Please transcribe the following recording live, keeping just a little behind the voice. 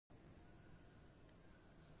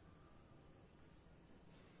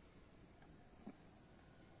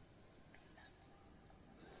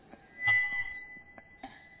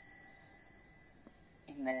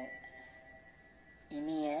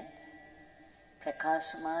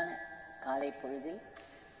பிரகாசமான காலை பொழுதில்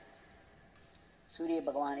சூரிய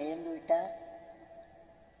பகவான் எழுந்துவிட்டார்.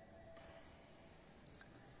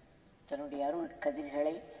 தன்னுடைய அருள்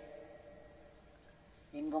கதிர்களை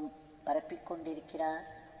எங்கும் பரப்பிக்கொண்டிருக்கிறார்.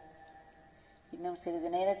 இன்னும் சிறிது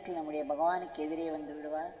நேரத்தில் நம்முடைய பகவானுக்கு எதிரே வந்து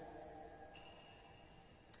விடுவார்.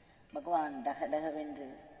 பகவான் தகதகவென்று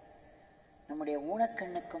நம்முடைய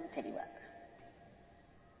ஊனக்கண்ணுக்கும் தெரிவார்.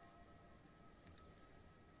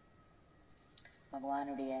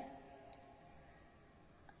 பகவானுடைய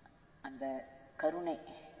அந்த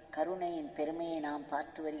கருணையின் பெருமையை நாம்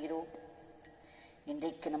பார்த்து வருகிறோம்.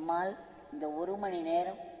 இன்றைக்கு நம்மால் இந்த 1 மணி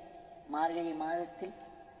நேரம் மார்கழி மாதத்தில்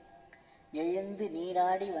எழுந்து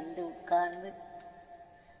நீராடி வந்து உட்கார்ந்து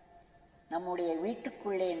நம்முடைய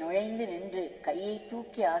வீட்டுக்குள்ளே நுழைந்து நின்று கையை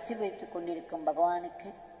தூக்கி ஆசீர்வதித்துக் கொண்டிருக்கும் பகவானுக்கு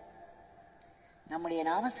நம்முடைய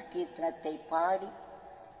நாம சங்கீர்த்தனத்தை பாடி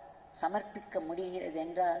சமர்ப்பிக்க முடிகிறது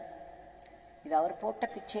என்றால் இது அவர் போட்ட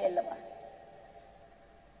பிச்சை அல்லவா?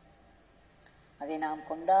 அதை நாம்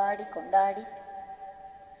கொண்டாடி கொண்டாடி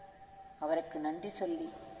அவருக்கு நன்றி சொல்லி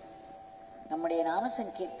நம்முடைய நாம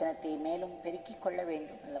சங்கீர்த்தனத்தை மேலும் பெருக்கிக் கொள்ள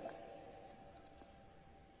வேண்டும் அல்லவா?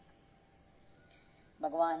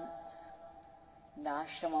 பகவான் இந்த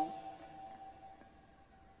ஆசிரமம்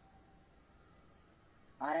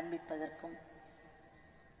ஆரம்பிப்பதற்கும்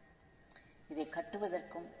இதை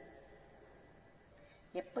கட்டுவதற்கும்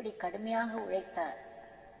எப்படி கடுமையாக உழைத்தார்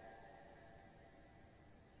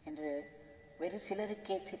என்று வெறு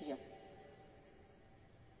சிலருக்கே தெரியும்.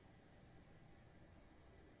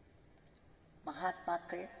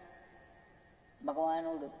 மகாத்மாக்கள்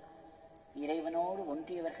பகவானோடு இறைவனோடு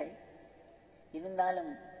ஒன்றியவர்கள்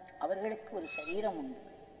இருந்தாலும் அவர்களுக்கு ஒரு சரீரம் உண்டு,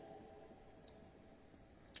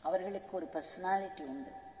 அவர்களுக்கு ஒரு பர்சனாலிட்டி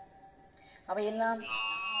உண்டு. அவையெல்லாம்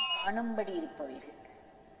காணும்படி இருப்பவைகள்.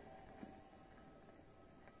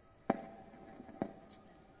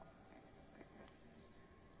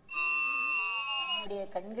 நம்முடைய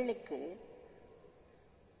கண்களுக்கு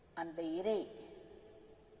அந்த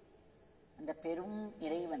அந்த பெரும்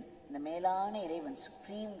இறைவன், இந்த மேலான இறைவன்,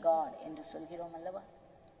 சுப்ரீம் காட் என்று சொல்கிறோம் அல்லவா?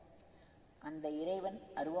 அந்த இறைவன்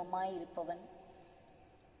அருவமாய் இருப்பவன்.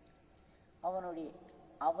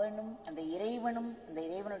 அவனும் அந்த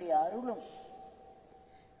இறைவனுடைய அருளும்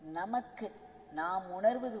நமக்கு நாம்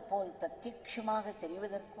உணர்வது போல் பிரத்யட்சமாக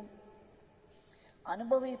தெரிவதற்கும்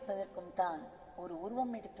அனுபவிப்பதற்கும் தான் ஒரு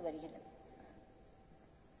உருவம் எடுத்து வருகிறது.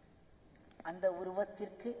 அந்த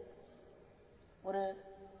உருவத்திற்கு ஒரு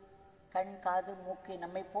கண், காது, மூக்கு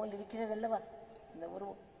நம்மை போல் இருக்கிறது அல்லவா இந்த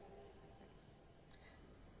உருவம்?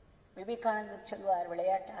 விவேகானந்தர் சொல்வார்,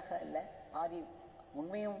 விளையாட்டாக அல்ல, பாதி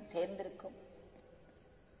உண்மையும் சேர்ந்திருக்கும்.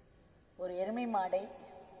 ஒரு எருமை மாடை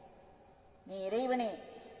நீ இறைவனை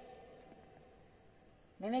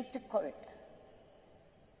நினைத்துக்கொள்,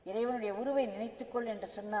 இறைவனுடைய உருவை நினைத்துக்கொள் என்று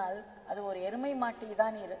சொன்னால் அது ஒரு எருமை மாட்டை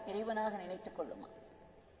தான் இறைவனாக நினைத்துக் கொள்ளுமா?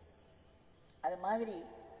 அது மாதிரி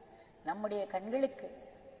நம்முடைய கண்களுக்கு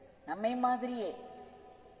நம்மை மாதிரியே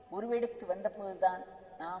உருவெடுத்து வந்தபோதுதான்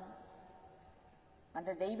நாம்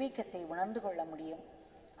அந்த தெய்வீகத்தை உணர்ந்து கொள்ள முடியும்.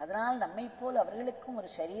 அதனால் நம்மை போல் அவர்களுக்கும் ஒரு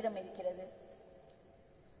சரீரம் இருக்கிறது.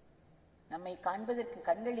 நம்மை காண்பதற்கு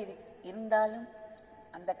கண்கள் இருந்தாலும்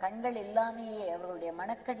அந்த கண்கள் எல்லாமே அவர்களுடைய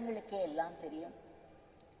மனக்கண்களுக்கே எல்லாம் தெரியும்.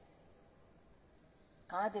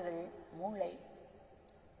 காதுகள், மூளை,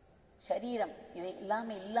 சரீரம் இதை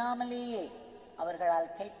எல்லாமே இல்லாமலேயே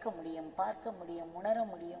அவர்களால் கேட்க முடியும், பார்க்க முடியும், உணர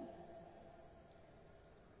முடியும்.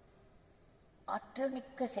 ஆற்றல்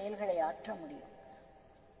மிக்க செயல்களை ஆற்ற முடியும்.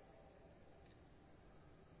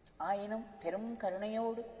 ஆயினும் பெரும்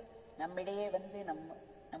கருணையோடு நம்மிடையே வந்து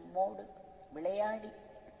நம்மோடு விளையாடி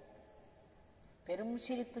பெரும்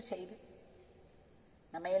சிரிப்பு செய்து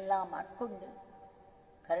நம்மையெல்லாம் ஆட்கொண்டு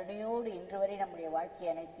கருணையோடு இன்று வரை நம்முடைய வாழ்க்கை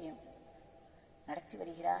அனைத்தையும் நடத்தி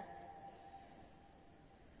வருகிறார்.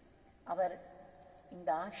 அவர் இந்த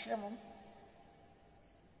ஆசிரமம்,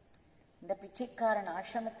 இந்த பிச்சைக்காரன்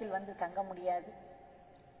ஆசிரமத்தில் வந்து தங்க முடியாது.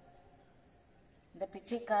 இந்த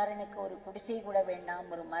பிச்சைக்காரனுக்கு ஒரு குடிசை கூட வேண்டாம்,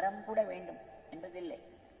 ஒரு மரம் கூட வேண்டும் என்பதில்லை.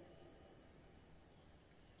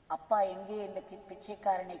 அப்பா எங்கே இந்த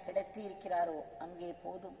பிச்சைக்காரனை கிடத்தி இருக்கிறாரோ அங்கே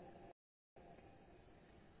போதும்.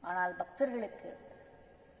 ஆனால் பக்தர்களுக்கு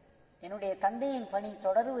என்னுடைய தந்தையின் பணி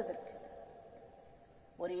தொடருவதற்கு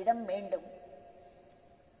ஒரு இடம் வேண்டும்.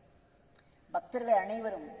 பக்தர்கள்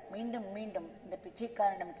அனைவரும் மீண்டும் மீண்டும் இந்த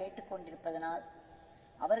பிச்சைக்காரனிடம் கேட்டுக்கொண்டிருப்பதனால்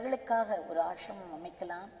அவர்களுக்காக ஒரு ஆசிரமம்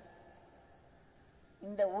அமைக்கலாம்.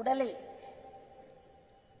 இந்த உடலை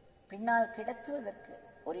பின்னால் கிடத்துவதற்கு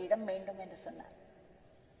ஒரு இடம் வேண்டும் என்று சொன்னார்.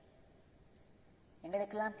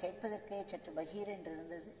 எங்களுக்கெல்லாம் கேட்பதற்கே சற்று பகீர் என்று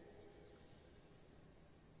இருந்தது.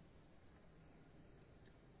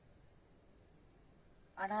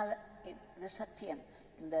 ஆனால் இது சத்தியம்.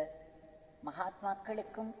 இந்த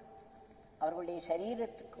மகாத்மாக்களுக்கும் அவர்களுடைய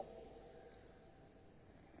சரீரத்துக்கும்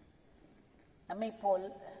நம்மை போல்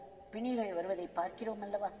பிணிகள் வருவதை பார்க்கிறோம்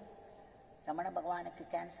அல்லவா? ரமண பகவானுக்கு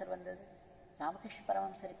கேன்சர் வந்தது, ராமகிருஷ்ண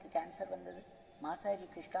பரமஹம்சருக்கு கேன்சர் வந்தது, மாதாஜி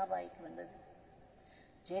கிருஷ்ணாபாய்க்கு வந்தது,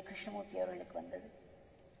 ஜெயகிருஷ்ணமூர்த்தி அவர்களுக்கு வந்தது.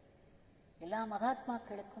 எல்லா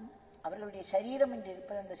மகாத்மாக்களுக்கும் அவர்களுடைய சரீரம் என்று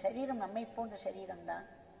இருப்பது, அந்த சரீரம் நம்மை போன்ற சரீரம்தான்.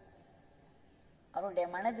 அவருடைய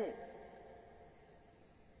மனது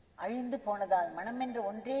அழிந்து போனதால், மனம் என்ற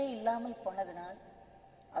ஒன்றே இல்லாமல் போனதனால்,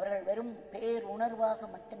 அவர்கள் வெறும் பேருணர்வாக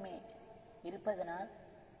மட்டுமே இருப்பதனால்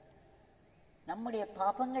நம்முடைய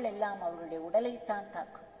பாபங்கள் எல்லாம் அவர்களுடைய உடலைத்தான்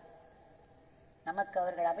தாக்கும். நமக்கு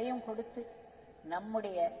அவர்கள் அபயம் கொடுத்து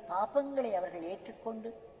நம்முடைய பாபங்களை அவர்கள் ஏற்றுக்கொண்டு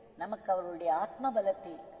நமக்கு அவர்களுடைய ஆத்ம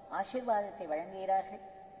பலத்தை, ஆசீர்வாதத்தை வழங்குகிறார்கள்.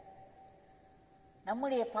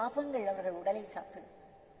 நம்முடைய பாபங்கள் அவர்கள் உடலை சாப்பிடும்.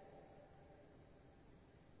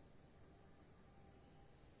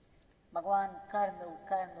 பகவான் உட்கார்ந்து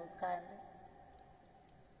உட்கார்ந்து உட்கார்ந்து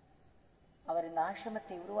அவர் இந்த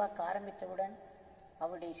ஆசிரமத்தை உருவாக்க ஆரம்பித்தவுடன்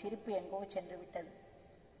அவருடைய சிரிப்பு எங்கோ சென்று விட்டது.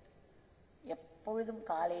 எப்பொழுதும்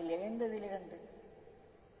காலையில் எழுந்ததிலிருந்து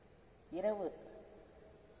இரவு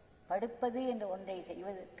படுப்பது என்ற ஒன்றை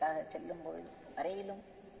செய்வதற்காக செல்லும் பொழுது வரையிலும்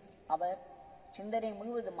அவர் சிந்தனை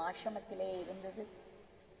முழுவதும் ஆசிரமத்திலேயே இருந்தது.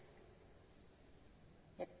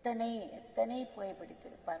 எத்தனை எத்தனை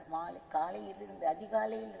புகைப்பிடித்திருப்பார். காலையிலிருந்து,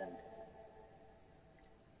 அதிகாலையிலிருந்து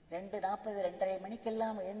 2:40 2:30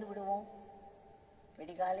 மணிக்கெல்லாம் எழுந்து விடுவோம்.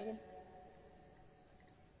 விடிகாலையில்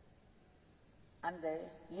அந்த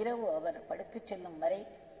இரவு அவர் படுக்கச் செல்லும் வரை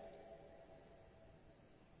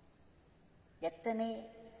எத்தனை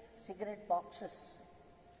சிகரெட் பாக்ஸஸ்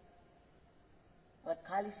அவர்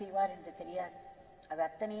காலி செய்வார் என்று தெரியாது. அது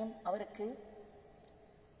அத்தனையும் அவருக்கு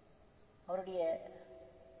அவருடைய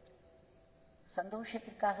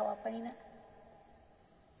சந்தோஷத்திற்காகவா பண்ணினார்.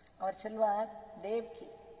 அவர் சொல்வார், தேவ்கி,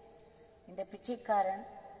 இந்த பிச்சைக்காரன்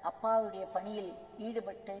அப்பாவுடைய பணியில்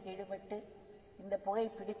ஈடுபட்டு இந்த புகை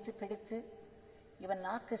பிடித்து பிடித்து இவன்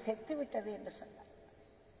நாக்கு செத்து விட்டது என்று சொன்னார்.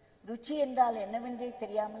 ருச்சி என்றால் என்னவென்றே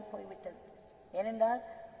தெரியாமல் போய்விட்டது. ஏனென்றால்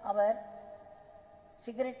அவர்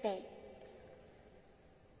சிகரெட்டை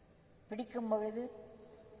பிடிக்கும் பொழுது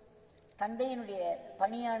தந்தையினுடைய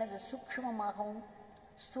பணியானது சூக்ஷ்மமாகவும்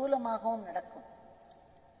ஸ்தூலமாகவும் நடக்கும்.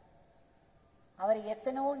 அவரை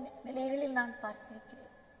எத்தனோ நிலைகளில் நான் பார்த்திருக்கிறேன்.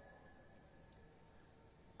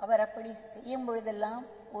 அவர் அப்படி செய்யும் பொழுதெல்லாம்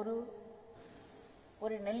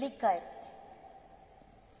ஒரு நெல்லிக்காய்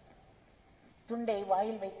துண்டை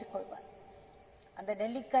வாயில் வைத்துக் கொள்வார். அந்த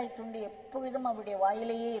நெல்லிக்காய் துண்டு எப்பொழுதும் அவருடைய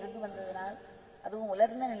வாயிலேயே இருந்து வந்ததனால், அதுவும்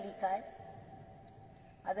உலர்ந்த நெல்லிக்காய்,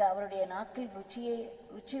 அது அவருடைய நாக்கில்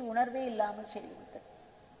ருச்சி உணர்வே இல்லாமல் செய்துவிட்டது.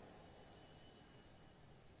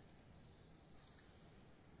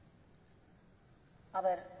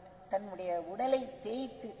 அவர் தன்னுடைய உடலை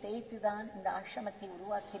தேய்த்து தேய்த்து தான் இந்த ஆசிரமத்தை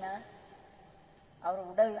உருவாக்கினார். அவர்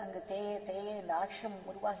உடல் அங்கு தேய தேய இந்த ஆசிரமம்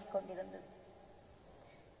உருவாகி கொண்டிருந்தது.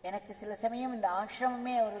 எனக்கு சில சமயம் இந்த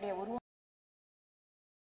ஆசிரமமே அவருடைய உருவம்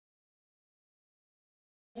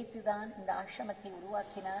தேய்த்துதான் இந்த ஆசிரமத்தை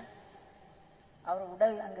உருவாக்கினார். அவர்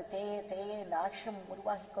உடல் அங்கு தேய தேய இந்த ஆசிரமம்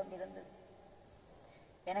உருவாகி கொண்டிருந்தது.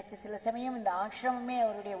 எனக்கு சில சமயம் இந்த ஆசிரமமே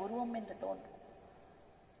அவருடைய உருவம் என்று தோன்றும்.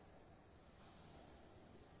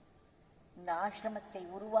 இந்த ஆசிரமத்தை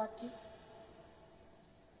உருவாக்கி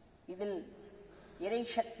இதில் இறை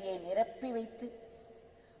சக்தியை நிரப்பி வைத்து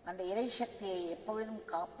அந்த இறை சக்தியை எப்பொழுதும்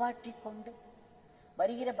காப்பாற்றி கொண்டு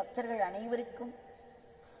வருகிற பக்தர்கள் அனைவருக்கும்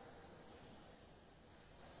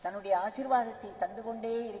தன்னுடைய ஆசீர்வாதத்தை தந்து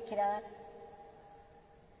கொண்டே இருக்கிறார்.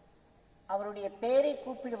 அவருடைய பெயரை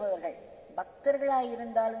கூப்பிடுபவர்கள்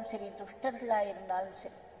பக்தர்களாயிருந்தாலும் சரி, துஷ்டர்களாயிருந்தாலும்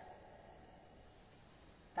சரி,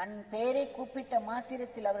 தன் பெயரை கூப்பிட்ட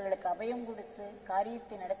மாத்திரத்தில் அவர்களுக்கு அபயம் கொடுத்து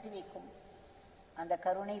காரியத்தை நடத்தி வைக்கும் அந்த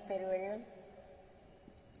கருணை பெருவெள்ளல்.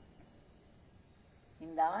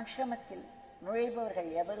 இந்த ஆசிரமத்தில் நுழைபவர்கள்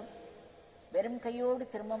எவரும் வெறும் கையோடு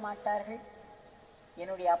திரும்ப மாட்டார்கள்.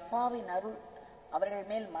 என்னுடைய அப்பாவின் அருள் அவர்கள்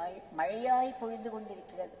மேல் மழையாய் பொழிந்து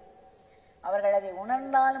கொண்டிருக்கிறது. அவர்கள் அதை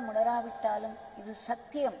உணர்ந்தாலும் உணராவிட்டாலும் இது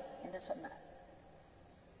சத்தியம் என்று சொன்னார்.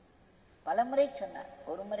 பலமுறை சொன்னார்,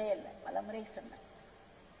 ஒரு முறை அல்ல, பலமுறை சொன்னார்.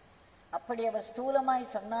 அப்படி அவர்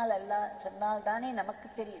ஸ்தூலமாய் சொன்னால் தானே நமக்கு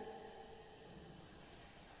தெரியும்.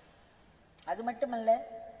 அது மட்டுமல்ல,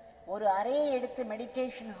 ஒரு அறையை எடுத்து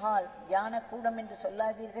மெடிடேஷன் ஹால், தியான கூடம் என்று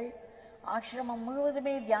சொல்லாதீர்கள். ஆசிரமம்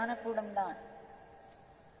முழுவதுமே தியான கூடம்தான்.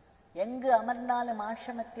 எங்கு அமர்ந்தாலும்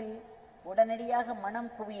ஆசிரமத்தில் உடனடியாக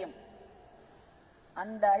மனம் குவியும்.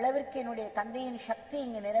 அந்த அளவிற்கு என்னுடைய தந்தையின் சக்தி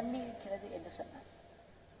இங்கு நிரம்பி இருக்கிறது என்று சொன்னார்.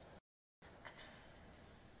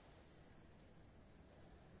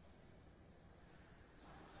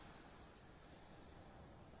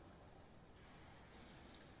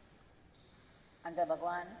 அந்த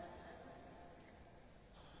பகவான்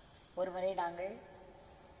ஒருமுறை நாங்கள்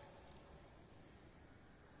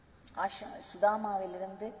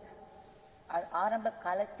சுதாமாவிலிருந்து ஆரம்ப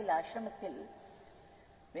காலத்தில் ஆசிரமத்தில்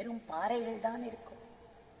வெறும் பாறைகள் தான் இருக்கும்,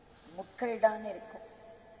 முட்கள் தான் இருக்கும்.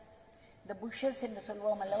 இந்த புஷஸ் என்று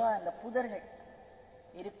சொல்வோம் அல்லவா, அந்த புதர்கள்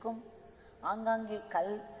இருக்கும். ஆங்காங்கே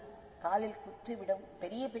காலில் குற்றிவிடும்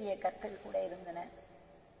பெரிய பெரிய கற்கள் கூட இருந்தன.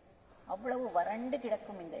 அவ்வளவு வறண்டு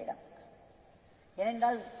கிடக்கும் இந்த இடம்.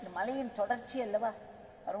 ஏனென்றால் இந்த மலையின் தொடர்ச்சி அல்லவா,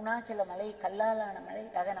 அருணாச்சல மலை கல்லாலான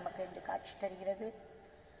மலையாக நமக்கு இன்று காட்சி தருகிறது.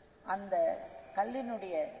 அந்த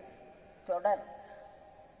கல்லினுடைய தொடர்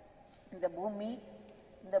இந்த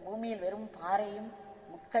பூமியில் வெறும் பாறையும்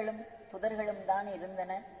முட்களும் புதர்களும் தான்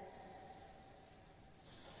இருந்தன.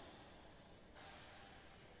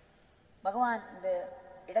 பகவான் இந்த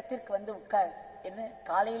இடத்திற்கு வந்து உட்கார் என்று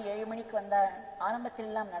காலையில் 7 மணிக்கு வந்தார். ஆரம்பத்தில்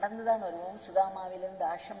எல்லாம் நடந்துதான் வருவோம், சுதாமாவிலிருந்து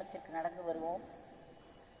ஆசிரமத்திற்கு நடந்து வருவோம்.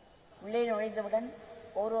 உள்ளே நுழைந்தவுடன்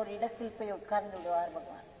ஓரொரு இடத்தில் போய் உட்கார்ந்து விடுவார்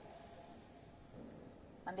பகவான்.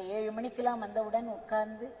 அந்த 7 மணிக்கெல்லாம் வந்தவுடன்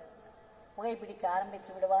உட்கார்ந்து புகைப்பிடிக்க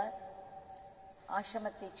ஆரம்பித்து விடுவார்.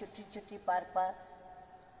 ஆசிரமத்தை சுற்றி சுற்றி பார்ப்பார்,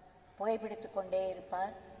 புகைப்பிடித்து கொண்டே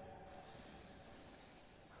இருப்பார்.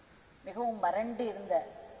 மிகவும் வறண்டு இருந்த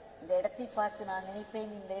இந்த இடத்தை பார்த்து நான்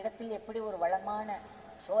நினைப்பேன், இந்த இடத்தில் எப்படி ஒரு வளமான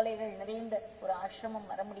சோலைகள் நிறைந்த ஒரு ஆசிரமம்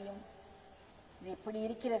வர முடியும்? இது இப்படி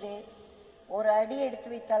இருக்கிறதே, ஒரு அடி எடுத்து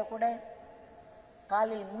வைத்தால் கூட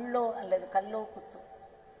காலில் முள்ளோ அல்லது கல்லோ குத்தும்.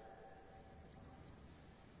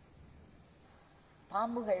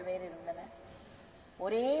 பாம்புகள் வேறு இருந்தன.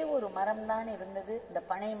 ஒரே ஒரு மரம்தான் இருந்தது, இந்த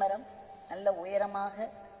பனை மரம், நல்ல உயரமாக.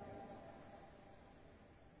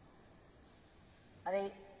 அதை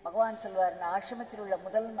பகவான் சொல்வார், இந்த ஆசிரமத்தில் உள்ள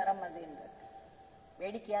முதல் மரம் அது என்று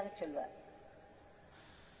வேடிக்கையாக சொல்வார்.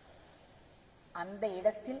 அந்த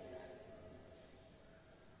இடத்தில்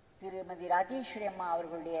திருமதி ராஜேஸ்வரி அம்மா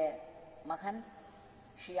அவர்களுடைய மகன்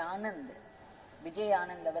ஸ்ரீ ஆனந்த், விஜய்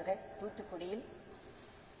ஆனந்த் அவர்கள் தூத்துக்குடியில்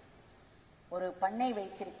ஒரு பண்ணை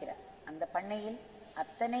வைத்திருக்கிறார். அந்த பண்ணையில்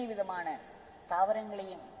அத்தனை விதமான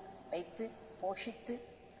தாவரங்களையும் வைத்து போஷித்து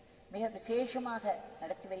மிக விசேஷமாக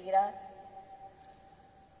நடத்தி வருகிறார்.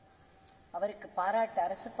 அவருக்கு பாராட்டு,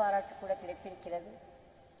 அரசு பாராட்டு கூட கிடைத்திருக்கிறது.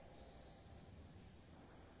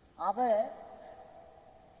 அவர்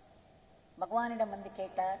பகவானிடம் வந்து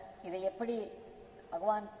கேட்டார். இதை எப்படி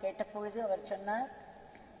பகவான் கேட்டபொழுது அவர் சொன்னார்,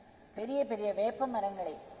 பெரிய பெரிய வேப்ப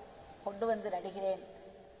மரங்களை கொண்டு வந்து நடுகிறேன்,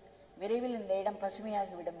 விரைவில் இந்த இடம்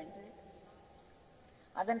பசுமையாகிவிடும் என்று.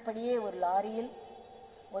 அதன்படியே ஒரு லாரியில்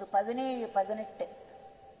ஒரு 17-18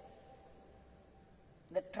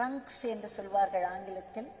 இந்த ட்ரங்க்ஸ் என்று சொல்வார்கள்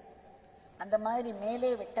ஆங்கிலத்தில், அந்த மாதிரி மேலே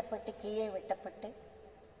வெட்டப்பட்டு கீழே வெட்டப்பட்டு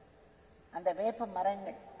அந்த வேப்ப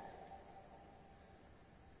மரங்கள்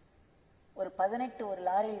ஒரு 18 ஒரு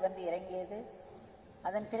லாரியில் வந்து இறங்கியது.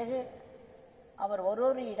 அதன் பிறகு அவர்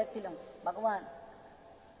ஒரு இடத்திலும் பகவான்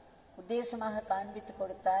உத்தேசமாக காண்பித்து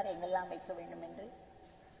கொடுத்தார் எங்கெல்லாம் வைக்க வேண்டும் என்று.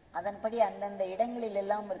 அதன்படி அந்தந்த இடங்களில்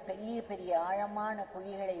எல்லாம் ஒரு பெரிய பெரிய ஆழமான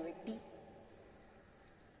குழிகளை வெட்டி,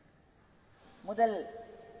 முதல்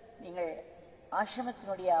நீங்கள்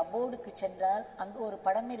ஆசிரமத்தினுடைய அபோர்டுக்கு சென்றால் அங்கு ஒரு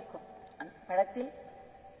படம் இருக்கும். அந்த படத்தில்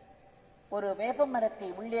ஒரு வேப்ப மரத்தை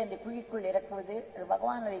உள்ளே அந்த குழிக்குள் இறக்குவது, அது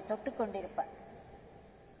பகவான் அதை தொட்டு கொண்டிருப்பார்.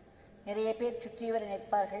 நிறைய பேர் சுற்றியவர்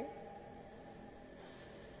நிற்பார்கள்,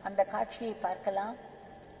 அந்த காட்சியை பார்க்கலாம்.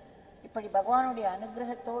 இப்படி பகவானுடைய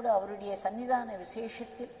அனுகிரகத்தோடு அவருடைய சன்னிதான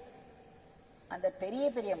விசேஷத்தில் அந்த பெரிய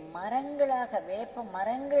பெரிய மரங்களாக வேப்ப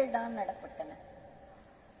மரங்கள் தான் நடப்பட்டன.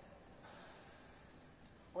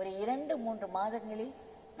 ஒரு 2-3 மாதங்களில்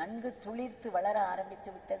நன்கு துளிர்த்து வளர ஆரம்பித்து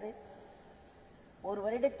விட்டது. ஒரு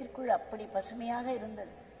வருடத்திற்குள் அப்படி பசுமையாக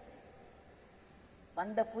இருந்தது.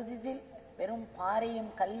 வந்த புதிதில் வெறும்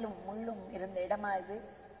பாறையும் கல்லும் முள்ளும் இருந்த இடமா இது,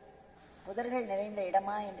 புதர்கள் நிறைந்த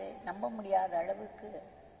இடமா என்று நம்ப முடியாத அளவுக்கு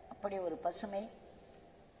அப்படி ஒரு பசுமை.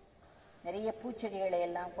 நிறைய பூச்செடிகளை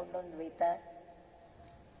எல்லாம் கொண்டு வந்து வைத்தார்.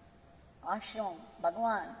 ஆசிரமம்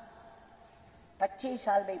பகவான் பச்சை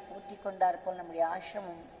சால்வை பூட்டி கொண்டார் போல் நம்முடைய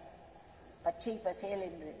ஆசிரமம் பச்சை பசேல்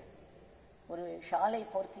என்று ஒரு ஷாலை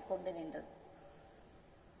போர்த்தி கொண்டு நின்றது.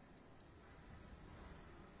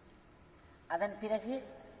 அதன் பிறகு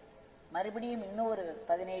மறுபடியும் இன்னொரு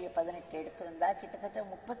 17-18 எடுத்து வந்தார். கிட்டத்தட்ட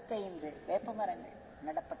 35 வேப்ப மரங்கள்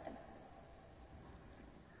நடப்பட்டன.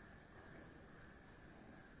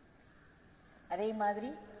 அதே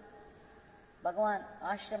மாதிரி பகவான்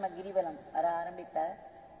ஆசிரம கிரிவலம் வர ஆரம்பித்தார்.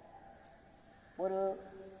 ஒரு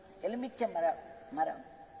எலுமிச்சை மரம்,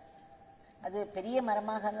 அது பெரிய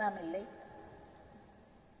மரமாகலாம் இல்லை,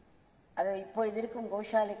 அது இப்பொழுது இருக்கும்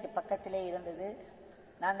கோஷாலைக்கு பக்கத்திலே இருந்தது.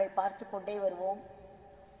 நாங்கள் பார்த்து கொண்டே வருவோம்.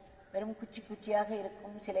 வெறும் குச்சி குச்சியாக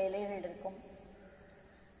இருக்கும், சில இலைகள் இருக்கும்.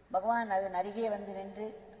 பகவான் அதன் அருகே வந்து நின்று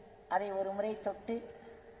அதை ஒரு முறை தொட்டு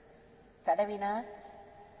தடவினார்.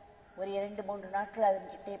 ஒரு 2-3 நாட்கள்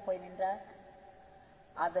அதன் கிட்டே போய் நின்றார்.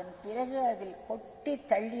 அதன் பிறகு அதில் கொட்டி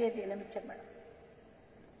தள்ளியது எலுமிச்சம்பழம்.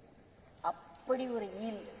 அப்படி ஒரு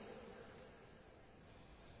ஈல்.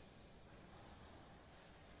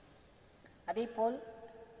 அதே போல்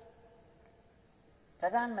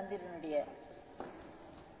பிரதான் மந்திரனுடைய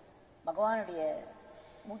பகவானுடைய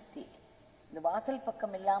மூர்த்தி இந்த வாசல்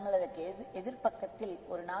பக்கம் இல்லாமல் அதற்கு எதிர்பக்கத்தில்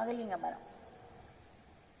ஒரு நாகலிங்க மரம்,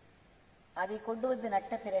 அதை கொண்டு வந்து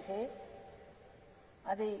நட்ட பிறகு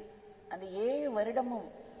அது அந்த 7 வருடமும்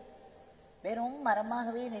வெறும்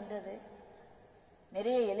மரமாகவே நின்றது.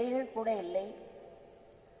 நிறைய இலைகள் கூட இல்லை.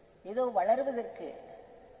 ஏதோ வளருவதற்கு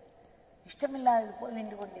இஷ்டமில்லாதது போல்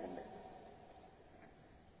நின்று கொண்டிருந்தது.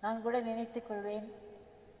 நான் கூட நினைத்துக் கொள்வேன்,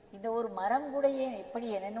 இந்த ஒரு மரம் கூட ஏன் எப்படி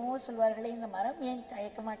என்னென்னமோ சொல்வார்களே, இந்த மரம் ஏன்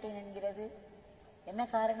தழைக்க மாட்டேன் என்கிறது, என்ன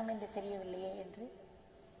காரணம் என்று தெரியவில்லையே என்று.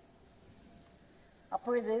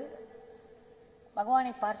 அப்பொழுது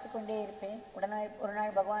பகவானை பார்த்து கொண்டே இருப்பேன். ஒரு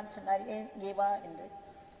நாள் பகவான் சொன்னார், இங்கே வா என்று.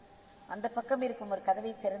 அந்த பக்கம் இருக்கும் ஒரு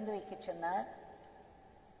கதவை திறந்து வைக்க சொன்னார்.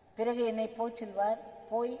 பிறகு என்னை போய் சொல்வார்,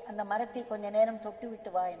 போய் அந்த மரத்தை கொஞ்ச நேரம் தொட்டு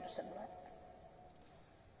விட்டு வா என்று சொல்வார்.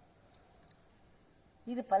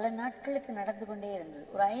 இது பல நாட்களுக்கு நடந்து கொண்டே இருந்தது.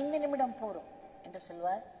 ஒரு 5 நிமிடம் போரும் என்று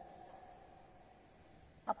சொல்வார்.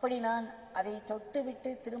 அப்படி நான் அதை தொட்டு விட்டு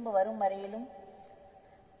திரும்ப வரும் வரையிலும்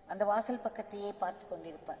அந்த வாசல் பக்கத்தையே பார்த்து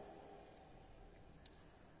கொண்டிருப்பார்.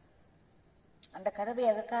 அந்த கதவை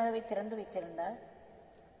அதற்காகவே திறந்து வைத்திருந்தார்.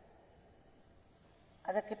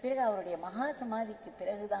 அதற்கு பிறகு அவருடைய மகா சமாதிக்கு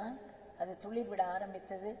பிறகுதான் அது துளிர் விட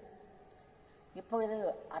ஆரம்பித்தது. இப்பொழுது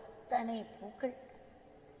அத்தனை பூக்கள்,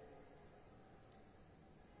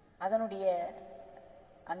 அதனுடைய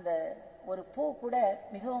அந்த ஒரு பூ கூட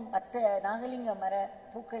மிகவும் மற்ற நாகலிங்க மர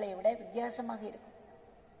பூக்களை விட வித்தியாசமாக இருக்கும்.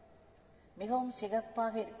 மிகவும்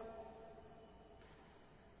சிகப்பாக இருக்கும்,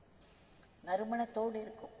 நறுமணத்தோடு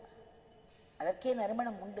இருக்கும். அதற்கே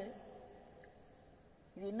நறுமணம் உண்டு.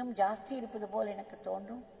 இது இன்னும் ஜாஸ்தி இருப்பது போல் எனக்கு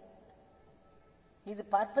தோன்றும். இது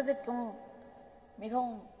பார்ப்பதற்கும்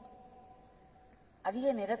மிகவும் அதிக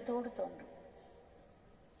நிறத்தோடு தோன்றும்.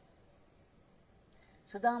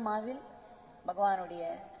 சுதாமாவில் பகவானுடைய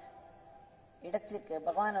இடத்திற்கு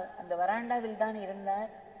பகவான் அந்த வராண்டாவில் தான் இருந்தார்.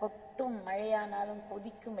 கொட்டும் மழையானாலும்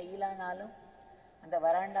கொதிக்கும் வெயிலானாலும் அந்த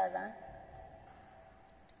வராண்டா தான்.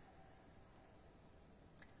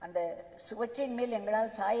 அந்த சுவற்றின் மேல்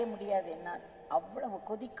எங்களால் சாய முடியாது. என்னால் அவ்வளவு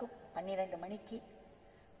கொதிக்கும். 12 மணிக்கு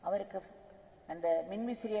அவருக்கு அந்த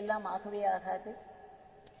மின்விசிறி எல்லாம் ஆகவே ஆகாது.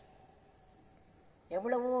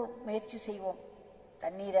 எவ்வளவோ முயற்சி செய்வோம்.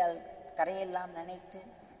 தண்ணீரால் தரையெல்லாம் நனைத்து,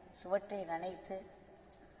 சுவற்றை நனைத்து,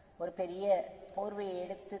 ஒரு பெரிய போர்வையை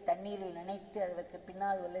எடுத்து தண்ணீரில் நனைத்து அதற்கு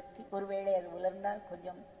பின்னால் உலர்த்தி, ஒருவேளை அது உலர்ந்தால்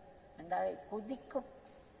கொஞ்சம் நன்றாக கொதிக்கும்.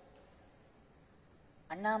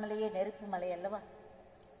 அண்ணாமலையே நெருப்பு மலை அல்லவா,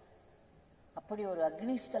 அப்படி ஒரு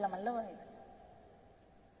அக்னிஸ்தலம் அல்லவா இது.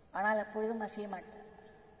 ஆனால் அப்பொழுதும் அசைய மாட்டார்.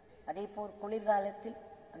 அதே போல் குளிர்காலத்தில்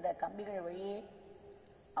அந்த கம்பிகள் வழியே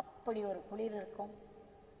அப்படி ஒரு குளிர் இருக்கும்.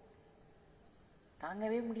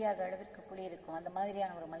 தாங்கவே முடியாத அளவிற்கு குளிர் இருக்கும். அந்த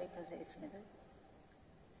மாதிரியான ஒரு மலை பிரதேசம் இது.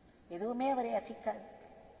 எதுவுமே அவரை அசிக்காது.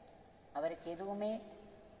 அவருக்கு எதுவுமே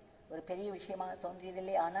ஒரு பெரிய விஷயமாக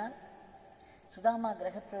தோன்றியதில்லை. ஆனால் சுதாமா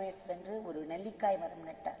கிரகப்பிரவேசத்தன்று ஒரு நெல்லிக்காய் மரம்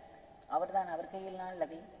நட்டார். அவர்தான் அவர் கையினால்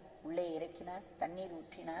அதை உள்ளே இறக்கினார், தண்ணீர்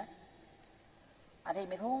ஊற்றினார். அதை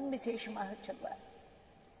மிகவும் விசேஷமாக சொல்வார்.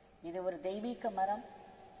 இது ஒரு தெய்வீக மரம்.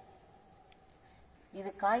 இது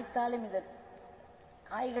காய்த்தாலும் இந்த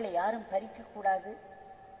காய்களை யாரும் பறிக்கக்கூடாது.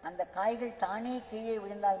 அந்த காய்கள் தானே கீழே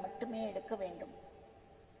விழுந்தால் மட்டுமே எடுக்க வேண்டும்.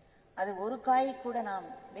 அது ஒரு காய் கூட நாம்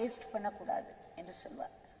வேஸ்ட் பண்ணக்கூடாது என்று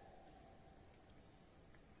சொல்வார்.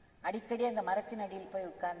 அடிக்கடி அந்த மரத்தின் அடியில் போய்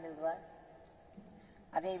உட்கார்ந்து விடுவார்.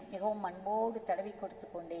 அதை மிகவும் அன்போடு தடவி கொடுத்து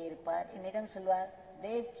கொண்டே இருப்பார். என்னிடம் சொல்வார்,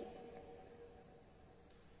 தேவ்கி,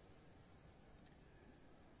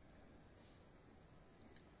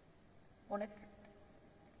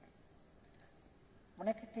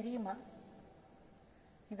 உனக்கு தெரியுமா,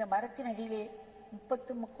 இந்த மரத்தின் அடியிலே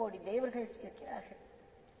 33 கோடி தேவர்கள் இருக்கிறார்கள்.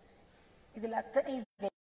 இதில் அத்தனை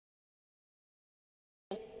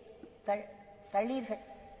தளிர்கள்,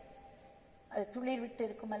 அது துளிர் விட்டு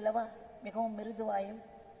இருக்கும் அல்லவா, மிகவும் மிருதுவாயும்.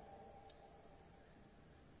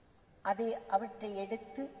 அவற்றை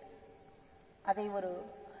எடுத்து அதை ஒரு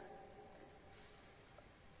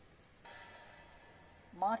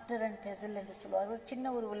மார்டர் அண்ட் பெசல் என்று சொல்வார். ஒரு சின்ன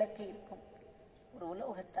ஒரு உலக்கை இருக்கும், ஒரு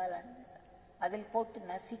உலோகத்தால் அதில் போட்டு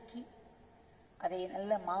நசுக்கி அதை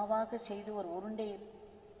நல்ல மாவாக செய்து ஒரு உருண்டை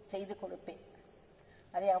செய்து கொடுப்பேன்.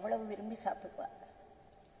 அதை அவ்வளவு விரும்பி சாப்பிடுவார்.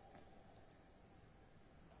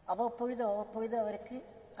 அவ்வப்பொழுது அவருக்கு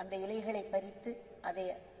அந்த இலைகளை பறித்து அதை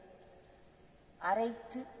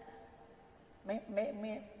அரைத்து,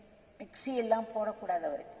 மிக்சி எல்லாம் போடக்கூடாது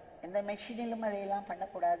அவருக்கு, எந்த மெஷினிலும் அதையெல்லாம்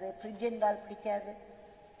பண்ணக்கூடாது. ஃப்ரிட்ஜ் என்றால் பிடிக்காது.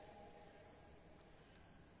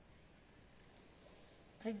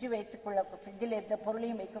 ஃப்ரிட்ஜ் வைத்துக்கொள்ள, ஃப்ரிட்ஜில் எந்த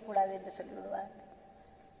பொருளையும் வைக்கக்கூடாது என்று சொல்லிவிடுவார்.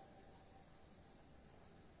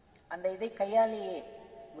 அந்த இதை கையாலேயே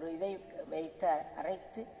ஒரு இதை வைத்து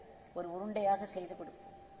அரைத்து ஒரு உருண்டையாக செய்து கொடுக்கும்.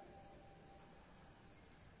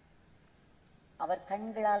 அவர்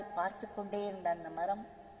கண்களால் பார்த்து கொண்டே இருந்த அந்த மரம்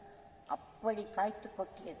அப்படி காய்த்து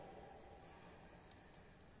கொட்டியது.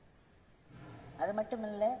 அது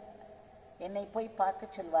மட்டுமல்ல, என்னை போய்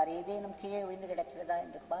பார்க்க சொல்வார். ஏதேனும் கீழே விழுந்து கிடக்கிறதா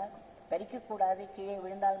என்று பார், பறிக்கக்கூடாது, கீழே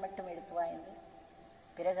விழுந்தால் மட்டும் எடுத்து வா என்று.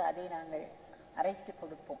 பிறகு அதை நாங்கள் அரைத்து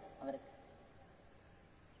கொடுப்போம் அவருக்கு.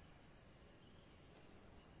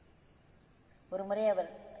 ஒரு முறை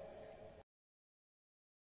அவர்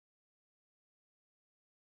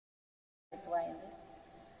எடுத்து வா என்று,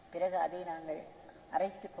 பிறகு அதை நாங்கள்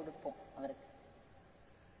அரைத்து கொடுப்போம் அவருக்கு.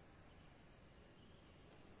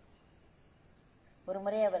 ஒரு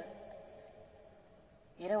முறை அவர்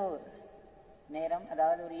இரவு நேரம்,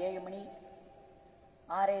 அதாவது ஒரு 7 மணி,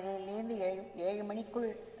 6:30 7 மணிக்குள்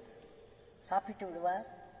சாப்பிட்டு விடுவார்.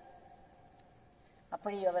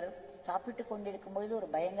 அப்படி அவர் சாப்பிட்டு கொண்டிருக்கும் பொழுது ஒரு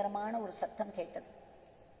பயங்கரமான ஒரு சத்தம் கேட்டது.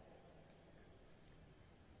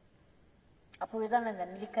 அப்பொழுதுதான் அந்த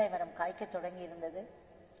நெல்லிக்காய் மரம் காய்க்க தொடங்கி இருந்தது.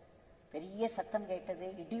 பெரிய சத்தம் கேட்டது,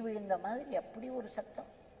 இடி விழுந்த மாதிரி அப்படி ஒரு சத்தம்.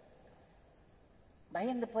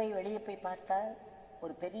 பயந்து போய் வெளியே போய் பார்த்தால்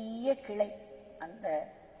ஒரு பெரிய கிளை, அந்த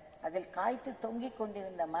அதில் காய்த்து தொங்கிக்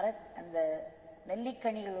கொண்டிருந்த அந்த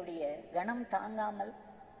நெல்லிக்கனிகளுடைய கணம் தாங்காமல்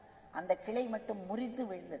அந்த கிளை மட்டும் முறிந்து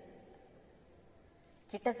விழுந்தது.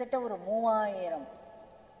 கிட்டத்தட்ட ஒரு 3000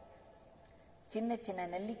 சின்ன சின்ன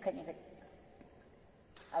நெல்லிக்கனிகள்.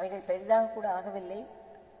 அவைகள் பெரிதாக கூட ஆகவில்லை.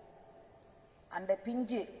 அந்த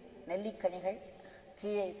பிஞ்சு நெல்லிக்கனிகள்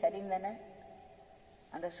கீழே சரிந்தன.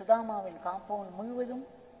 அந்த சுதாமாவின் காம்பவுண்ட் முழுவதும்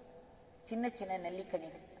சின்ன சின்ன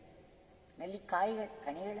நெல்லிக்கனிகள், நெல்லிக்காய்கள்,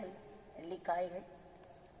 கனிகள் அல்ல, நெல்லிக்காய்கள்.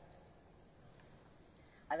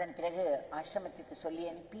 அதன் பிறகு ஆசிரமத்திற்கு சொல்லி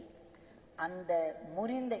அனுப்பி, அந்த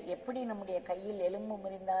முறிந்த, எப்படி நம்முடைய கையில் எலும்பு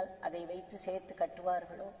முறிந்தால் அதை வைத்து சேர்த்து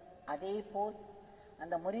கட்டுவார்களோ அதே போல்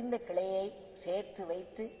அந்த முறிந்த கிளையை சேர்த்து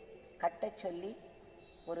வைத்து கட்டச் சொல்லி,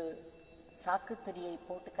 ஒரு சாக்கு துணியை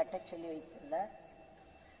போட்டு கட்டச் சொல்லி வைத்திருந்தார்.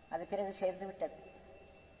 அது பிறகு சேர்ந்து விட்டது.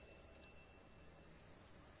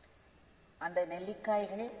 அந்த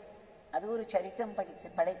நெல்லிக்காய்கள் அது ஒரு சரித்திரம்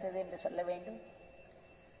படைத்தது என்று சொல்ல வேண்டும்.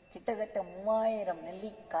 கிட்டத்தட்ட 3000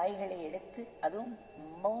 நெல்லிக்காய்களை எடுத்து, அதுவும்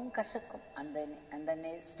ரொம்பவும் கசக்கும், அந்த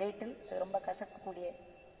ஸ்டேட்டில் ரொம்ப கசக்கக்கூடிய,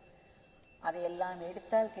 அதையெல்லாம்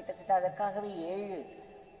எடுத்தால் கிட்டத்தட்ட அதற்காகவே 7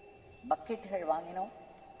 பக்கெட்டுகள் வாங்கினோம்,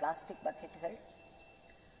 பிளாஸ்டிக் பக்கெட்டுகள்.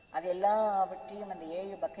 அது எல்லாவற்றையும் அந்த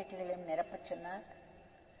 7 பக்கெட்டுகளையும் நிரப்பச் சொன்னார்.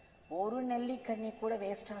 ஒரு நெல்லிக்கண்ணி கூட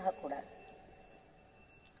வேஸ்ட் ஆகக்கூடாது.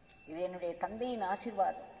 இது என்னுடைய தந்தையின்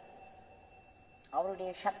ஆசீர்வாதம்,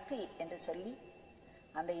 அவருடைய சக்தி என்று சொல்லி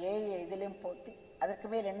அந்த 7 இதிலும் போட்டு, அதற்கு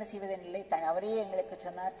மேல் என்ன செய்வதெனில்லை, அவரே எங்களுக்கு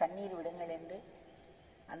சொன்னார், தண்ணீர் விடுங்கள் என்று.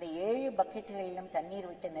 அந்த 7 பக்கெட்டுகளிலும் தண்ணீர்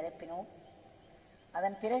விட்டு நிரப்பினோம்.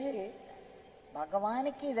 அதன் பிறகு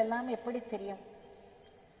பகவானுக்கு இதெல்லாம் எப்படி தெரியும்?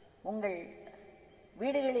 உங்கள்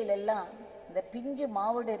வீடுகளில் எல்லாம் இந்த பிஞ்சு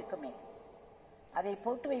மாவடு இருக்குமே, அதை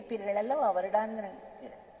போட்டு வைப்பீர்கள் அல்லவா வருடாந்திரனுக்கு,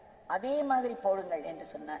 அதே மாதிரி போடுங்கள் என்று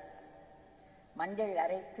சொன்னார். மஞ்சள்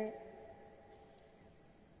அரைத்து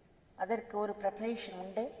அதற்கு ஒரு ப்ரிப்பரேஷன்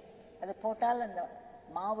உண்டு. அது போட்டால் அந்த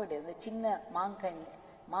மாவடு, அந்த சின்ன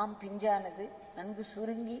மாம் பிஞ்சானது நன்கு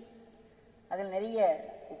சுருங்கி, அதில் நிறைய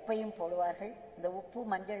உப்பையும் போடுவார்கள். இந்த உப்பு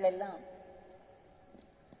மஞ்சள் எல்லாம்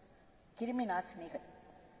கிருமி நாசினிகள்.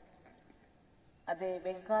 அது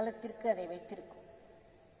வெகு காலத்திற்கு அதை வைத்திருக்கும்.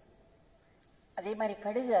 அதே மாதிரி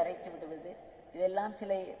கடுகு அரைத்து விடுவது, இதெல்லாம்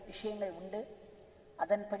சில விஷயங்கள் உண்டு.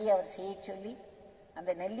 அதன்படி அவர் செய்ய சொல்லி,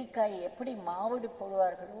 அந்த நெல்லிக்காயை எப்படி மாவடு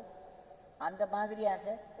போடுவார்களோ அந்த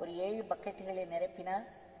மாதிரியாக ஒரு 7 பக்கெட்டுகளை நிரப்பினார்.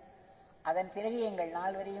 அதன் பிறகு எங்கள்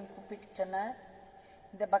 4 வரையும் கூப்பிட்டு சொன்னார்,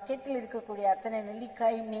 இந்த பக்கெட்டில் இருக்கக்கூடிய அத்தனை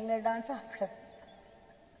நெல்லிக்காயும் நீங்கள் தான் சாப்பிட,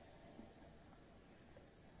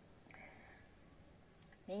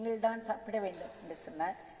 நீங்கள் தான் சாப்பிட வேண்டும் என்று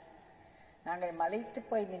சொன்னார். நாங்கள் மலைத்து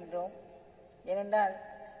போய் நின்றோம். ஏனென்றால்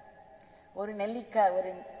ஒரு நெல்லிக்காய்,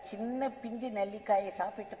 ஒரு சின்ன பிஞ்சு நெல்லிக்காயை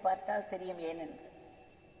சாப்பிட்டு பார்த்தால் தெரியும் ஏனென்று.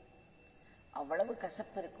 அவ்வளவு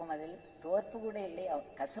கசப்பு இருக்கும், அதில் தோற்பு கூட இல்லை,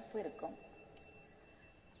 கசப்பு இருக்கும்.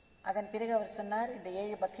 அதன் பிறகு அவர் சொன்னார், இந்த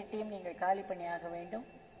 7 பக்கெட்டையும் நீங்கள் காலி பண்ணியாக வேண்டும்,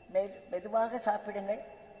 மெதுவாக சாப்பிடுங்கள்,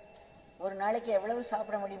 ஒரு நாளைக்கு எவ்வளவு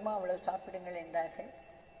சாப்பிட முடியுமோ அவ்வளவு சாப்பிடுங்கள் என்றார்கள்.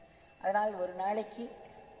 அதனால் ஒரு நாளைக்கு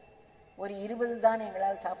ஒரு 20 தான்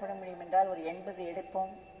எங்களால் சாப்பிட முடியும் என்றால் ஒரு 80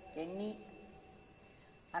 எடுப்போம் எண்ணி.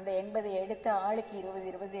 அந்த 80 எடுத்து ஆளுக்கு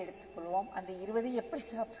 20 எடுத்துக்கொள்வோம். அந்த 20 எப்படி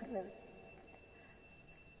சாப்பிடுவது?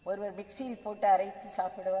 ஒருவர் மிக்சியில் போட்டு அரைத்து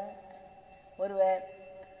சாப்பிடுவார், ஒருவர்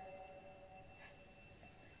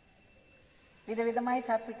விதவிதமாய்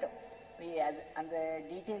சாப்பிட்டோம். அது அந்த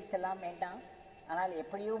டீட்டெயில்ஸ் எல்லாம் வேண்டாம். ஆனால்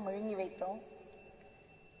எப்படியோ முழுங்கி வைத்தோம்.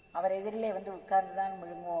 அவர் எதிரிலே வந்து உட்கார்ந்து தான்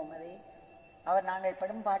முழுங்குவோம் அதை. அவர் நாங்கள்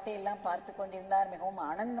படும் பாட்டை எல்லாம் பார்த்து கொண்டிருந்தார், மிகவும்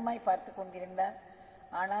ஆனந்தமாய் பார்த்து கொண்டிருந்தார்.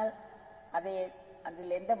 ஆனால்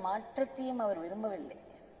அதில் எந்த மாற்றத்தையும் அவர் விரும்பவில்லை.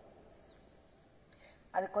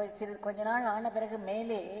 அது கொஞ்ச நாள் ஆன பிறகு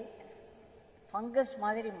மேலே ஃபங்கஸ்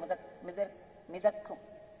மாதிரி மிதக்கும்.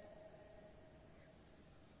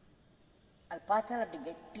 அது பார்த்தால் அப்படி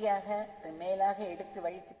கெட்டியாக அது மேலாக எடுத்து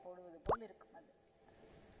வழித்து போடுவது போல் இருக்கும். அது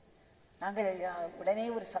நாங்கள் உடனே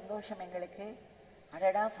ஒரு சந்தோஷம் எங்களுக்கு.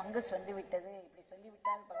 அடடா, ஃபங்கஸ் வந்து விட்டது, இப்படி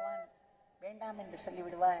சொல்லிவிட்டால் பகவான் வேண்டாம் என்று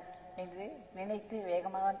சொல்லிவிடுவார் என்று நினைத்து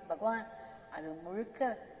வேகமாக பகவான் அது முழுக்க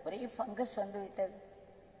ஒரே ஃபங்கஸ் வந்து விட்டது,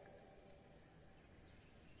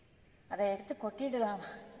 அதை எடுத்து கொட்டிடலாம்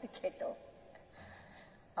என்று கேட்டோம்.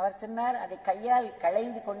 அவர் சொன்னார், அதை கையால்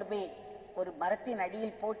களைந்து கொண்டு போய் ஒரு மரத்தின்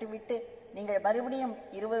அடியில் போட்டுவிட்டு நீங்கள் மறுபடியும்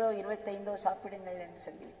 20 25 சாப்பிடுங்கள் என்று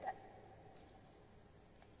சொல்லிவிட்டார்.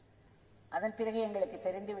 அதன் பிறகு எங்களுக்கு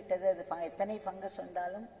தெரிந்து விட்டது அது எத்தனை ஃபங்கஸ்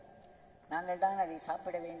வந்தாலும் நாங்கள் தான் அதை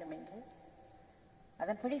சாப்பிட வேண்டும் என்று.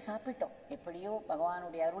 அதன்படி சாப்பிட்டோம். எப்படியோ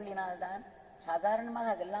பகவானுடைய அருளினால்தான். சாதாரணமாக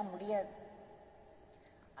அதெல்லாம் முடியாது.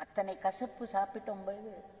 அத்தனை கசப்பு சாப்பிட்டோம்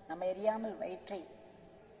பொழுது நம்ம எரியாமல் வயிற்றை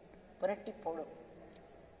புரட்டி போடும்,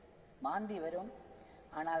 மாந்தி வரும்.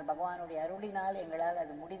 ஆனால் பகவானுடைய அருளினால் எங்களால்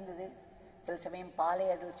அது முடிந்தது. சில சமயம் பாலை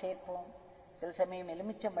அதில் சேர்ப்போம், சில சமயம்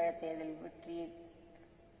எலுமிச்சம்பழத்தை அதில் விற்றி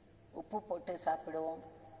உப்பு போட்டு சாப்பிடுவோம்,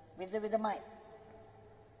 விதவிதமாய்.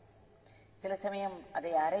 சில சமயம்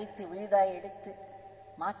அதை அரைத்து விழுதாய் எடுத்து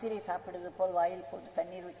மாத்திரை சாப்பிடுவது போல் வாயில் போட்டு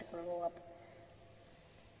தண்ணீர் விட்டுக் கொள்வோம்.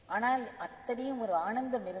 ஆனால் அத்தனையும் ஒரு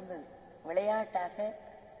ஆனந்தம் இருந்தது. விளையாட்டாக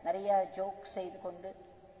நிறைய ஜோக் செய்து கொண்டு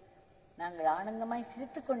நாங்கள் ஆனந்தமாய்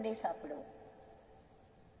சிரித்து கொண்டே சாப்பிடுவோம்.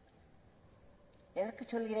 எதற்கு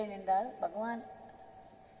சொல்கிறேன் என்றால், பகவான்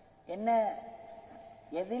என்ன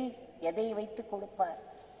எதை வைத்து கொடுப்பார்,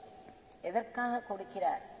 எதற்காக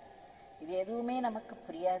கொடுக்கிறார், இது எதுவுமே நமக்கு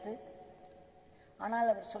புரியாது.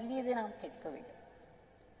 ஆனால் அவர் சொல்லியதை நாம் கேட்க வேண்டும்.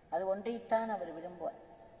 அது ஒன்றைத்தான் அவர் விரும்புவார்.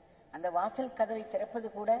 அந்த வாசல் கதவை திறப்பது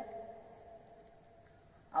கூட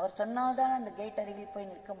அவர் சொன்னால்தான் அந்த கேட் அருகில் போய்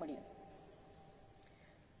நிற்க முடியும்.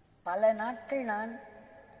 பல நாட்கள் நான்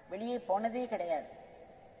வெளியே போனதே கிடையாது.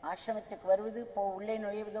 ஆசிரமத்துக்கு வருவது உள்ளே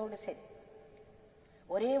நுழைவதோடு சரி.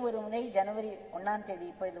 ஒரே ஒரு முறை ஜனவரி 1ஆம் தேதி,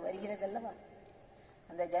 இப்பொழுது வருகிறது அல்லவா,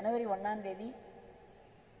 அந்த ஜனவரி 1ஆம் தேதி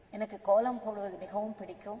எனக்கு கோலம் போடுவது மிகவும்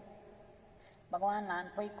பிடிக்கும். பகவான், நான்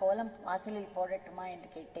போய் கோலம் வாசலில் போடட்டுமா என்று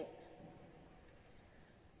கேட்டேன்.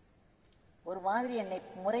 ஒரு மாதிரி என்னை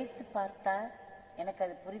முறைத்து பார்த்தார். எனக்கு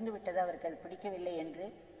அது புரிந்துவிட்டது, அவருக்கு அது பிடிக்கவில்லை என்று.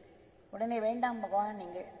 உடனே, வேண்டாம் பகவான்,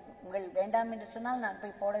 உங்கள் வேண்டாம் என்று சொன்னால் நான்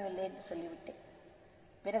போய் போடவில்லை என்று சொல்லிவிட்டேன்.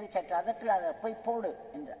 பிறகு சற்று அதட்டில் அதை போய் போடு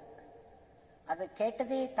என்றார். அது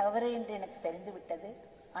கேட்டதே தவறு என்று எனக்கு தெரிந்து விட்டது.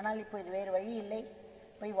 ஆனால் இப்பொழுது வேறு வழி இல்லை.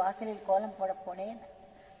 போய் வாசலில் கோலம் போட போனேன்.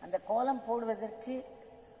 அந்த கோலம் போடுவதற்கு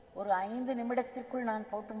ஒரு 5 நிமிடத்திற்குள் நான்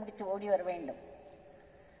போட்டு முடித்து ஓடி வர வேண்டும்.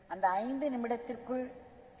 அந்த 5 நிமிடத்திற்குள்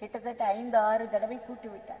கிட்டத்தட்ட 5-6 தடவை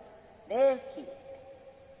கூட்டிவிட்டார். Devki,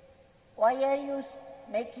 why are you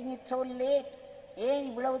making it so late? ஏன்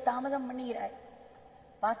இவ்வளவு தாமதம் பண்ணுகிறாய்?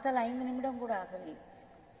 பார்த்தால் 5 நிமிடம் கூட ஆகவில்லை.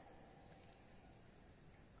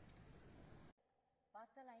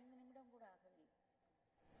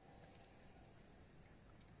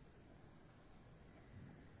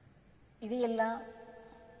 இதையெல்லாம்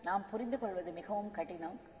நாம் புரிந்து கொள்வது மிகவும்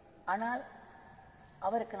கடினம். ஆனால்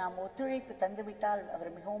அவருக்கு நாம் ஒத்துழைப்பு தந்துவிட்டால் அவர்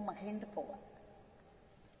மிகவும் மகிழ்ந்து போவார்.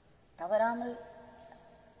 தவறாமல்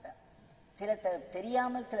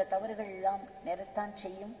தெரியாமல் சில தவறுகள் எல்லாம் நேரத்தான்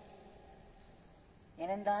செய்யும்.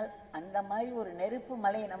 ஏனென்றால் அந்த மாதிரி ஒரு நெருப்பு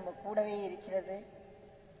மலை நம்ம கூடவே இருக்கிறது.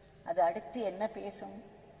 அது அடுத்து என்ன பேசும்,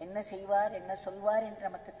 என்ன செய்வார், என்ன சொல்வார் என்று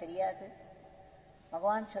நமக்கு தெரியாது.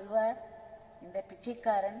 பகவான் சொல்வார், இந்த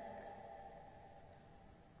பிச்சைக்காரன்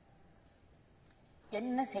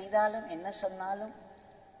என்ன செய்தாலும் என்ன சொன்னாலும்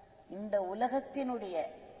இந்த உலகத்தினுடைய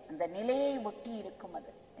அந்த நிலையை ஒட்டி இருக்கும்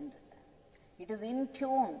அது என்று. It is in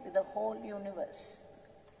tune with the whole universe.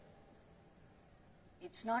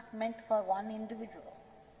 It's not meant for one individual.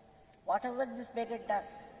 Whatever this beggar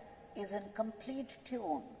does is in complete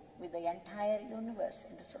tune with the entire universe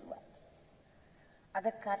என்று சொல்வார்.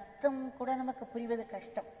 அதற்கு அர்த்தம் கூட நமக்கு புரிவது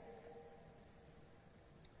கஷ்டம்.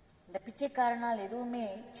 இந்த பிச்சைக்காரனால் எதுவுமே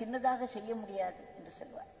சின்னதாக செய்ய முடியாது என்று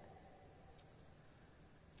சொல்வார்.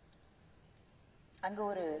 அங்கு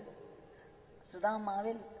ஒரு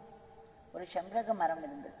சுதாமாவில் ஒரு செண்பக மரம்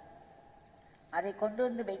இருந்தது. அதை கொண்டு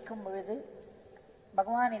வந்து வைக்கும் பொழுது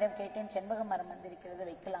பகவானிடம் கேட்டேன், செண்பக மரம் வந்திருக்கிறது,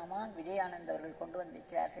 வைக்கலாமா? விஜயானந்த் அவர்கள் கொண்டு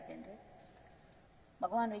வந்திருக்கிறார்கள் என்று.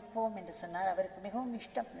 பகவான் வைப்போம் என்று சொன்னார். அவருக்கு மிகவும்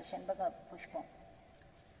இஷ்டம் இந்த செண்பக புஷ்பம்.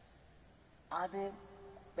 அது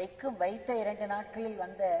வைத்த 2 நாட்களில்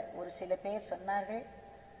வந்த ஒரு சில பேர் சொன்னார்கள்,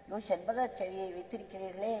 யோ செண்பக செடியை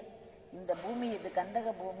வைத்திருக்கிறீர்களே, இந்த பூமி இது கந்தக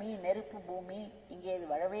பூமி, நெருப்பு பூமி, இங்கே இது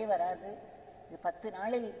வரவே வராது, இது 10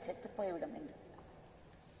 நாளில் செத்து போய்விடும் என்று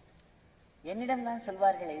என்னிடம்தான்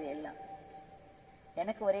சொல்வார்கள். இது எல்லாம்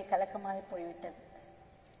எனக்கு ஒரே கலக்கமாக போய்விட்டது.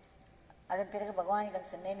 அதன் பிறகு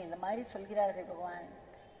பகவானிடம் சொன்னேன், இந்த மாதிரி சொல்கிறார்கள் பகவான்,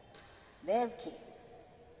 Devki,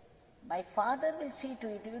 my father will see to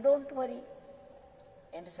it, you don't worry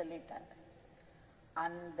என்று சொல்லிட்டார்.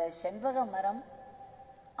 அந்த செண்பக மரம்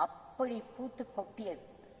அப்படி பூத்து கொட்டியது.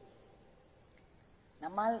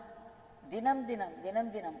 நம்மால் தினம்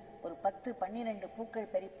தினம் ஒரு 10-12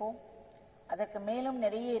 பூக்கள் பறிப்போம், அதற்கு மேலும்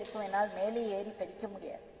நிறைய இருக்கும், என்னால் மேலே ஏறி பறிக்க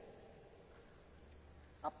முடியாது.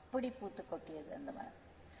 அப்படி பூத்து கொட்டியது அந்த மரம்.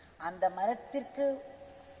 அந்த மரத்திற்கு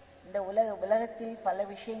இந்த உலகத்தில் பல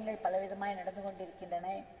விஷயங்கள் பலவிதமாய் நடந்து கொண்டிருக்கின்றன.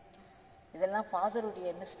 இதெல்லாம் ஃபாதருடைய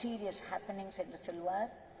மிஸ்டீரியஸ் ஹேப்பனிங்ஸ் என்று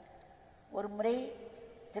சொல்வார். ஒரு முறை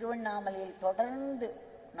திருவண்ணாமலையில் தொடர்ந்து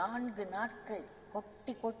 4 நாட்கள்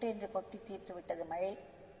கொட்டி என்று கொட்டி தீர்த்து விட்டது மழை.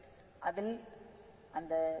 அதில்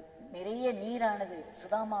அந்த நிறைய நீரானது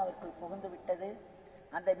சுதாமாவிற்குள் புகுந்து விட்டது.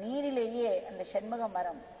 அந்த நீரிலேயே அந்த செண்பக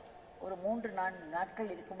மரம் ஒரு 3-4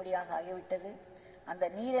 நாட்கள் இருக்கும்படியாக ஆகிவிட்டது. அந்த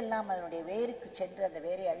நீரெல்லாம் அதனுடைய வேருக்கு சென்று அந்த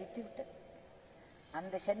வேரை அழித்து விட்டது.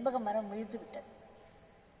 அந்த செண்பக மரம் விழுந்து விட்டது.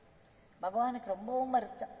 பகவானுக்கு ரொம்பவும்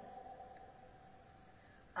வருத்தம்.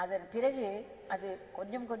 அதன் பிறகு அது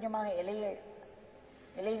கொஞ்சம் கொஞ்சமாக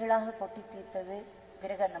இலைகளாக கொட்டி தீர்த்தது.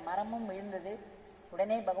 பிறகு அந்த மரமும் விழுந்தது.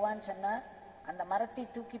 உடனே பகவான் சொன்னார், அந்த மரத்தை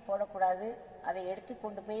தூக்கி போடக்கூடாது, அதை எடுத்து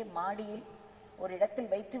கொண்டு போய் மாடியில் ஒரு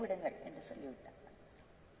இடத்தில் வைத்து விடுங்கள் என்று சொல்லிவிட்டார்.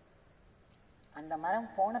 அந்த மரம்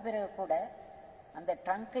போன பிறகு கூட அந்த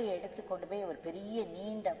ட்ரங்கை எடுத்து கொண்டு போய், ஒரு பெரிய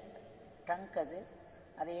நீண்ட ட்ரங்க் அது,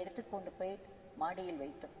 அதை எடுத்து கொண்டு போய் மாடியில்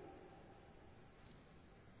வைத்தோம்.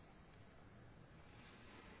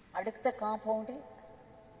 அடுத்த காம்பவுண்டில்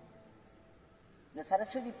இந்த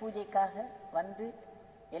சரஸ்வதி பூஜைக்காக வந்து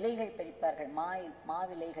இலைகள் பறிப்பார்கள்,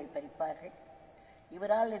 மாவிலைகள் பறிப்பார்கள்.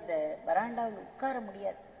 இவரால் இந்த வராண்டாவில் உட்கார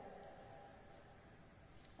முடியாது.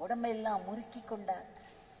 உடம்பெல்லாம் முறுக்கி கொண்டார்.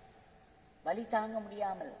 வலி தாங்க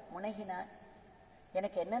முடியாமல் முனகினார்.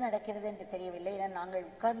 எனக்கு என்ன நடக்கிறது என்று தெரியவில்லை. ஏன்னா நாங்கள்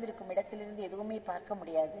உட்கார்ந்திருக்கும் இடத்திலிருந்து எதுவுமே பார்க்க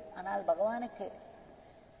முடியாது. ஆனால்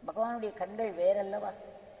பகவானுடைய கண்கள் வேறல்லவா.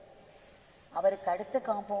 அவருக்கு அடுத்த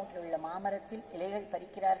காம்பவுண்டில் உள்ள மாமரத்தில் இலைகள்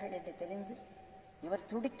பறிக்கிறார்கள் என்று தெரிந்து இவர்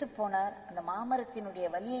துடித்து போனார். அந்த மாமரத்தினுடைய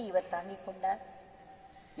வலியை இவர் தாங்கிக் கொண்டார்.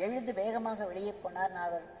 எழுந்து வேகமாக வெளியே போனார்.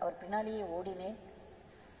 நான் அவர் பின்னாலேயே ஓடினேன்.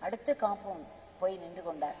 அடுத்த காம்பவுண்ட் போய் நின்று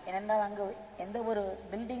கொண்டார். ஏனென்றால் அங்கு எந்த ஒரு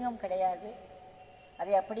பில்டிங்கும் கிடையாது.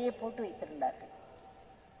 அதை அப்படியே போட்டு வைத்திருந்தார்கள்.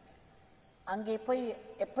 அங்கே போய்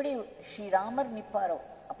எப்படி ஸ்ரீராமர் நிற்பாரோ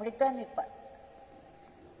அப்படித்தான் நிற்பார்.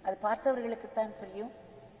 அது பார்த்தவர்களுக்குத்தான் புரியும்.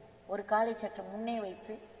 ஒரு காலை சற்று முன்னே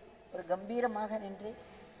வைத்து ஒரு கம்பீரமாக நின்று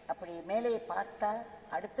அப்படி மேலே பார்த்தால்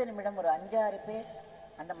அடுத்த நிமிடம் ஒரு 5-6 பேர்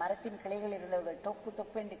அந்த மரத்தின் கிளைகள் இருந்தவர்கள்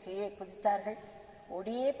தொப்பு என்று கீழே குதித்தார்கள்.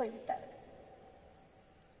 ஓடியே போய்விட்டார்கள்.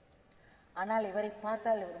 ஆனால் இவரை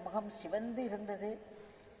பார்த்தால் இவர் முகம் சிவந்து இருந்தது.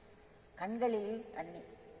 கண்களில்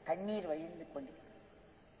கண்ணீர் வழிந்து கொண்டு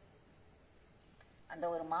அந்த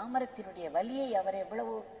ஒரு மாமரத்தினுடைய வலியை அவர்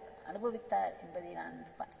எவ்வளவு அனுபவித்தார் என்பதை நான்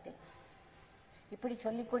பார்த்தேன். இப்படி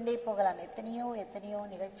சொல்லிக்கொண்டே போகலாம். எத்தனையோ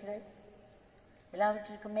நிகழ்ச்சிகள்.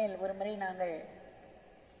 எல்லாவற்றிற்கும் மேல் ஒரு முறை நாங்கள்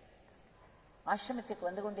ஆசிரமத்துக்கு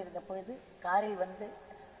வந்து கொண்டிருந்த பொழுது காரில் வந்து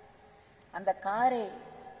அந்த காரை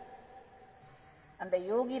அந்த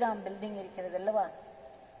யோகிராம் பில்டிங் இருக்கிறது அல்லவா,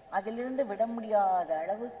 அதிலிருந்து விட முடியாத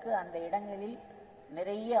அளவுக்கு அந்த இடங்களில்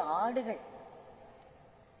நிறைய ஆடுகள்,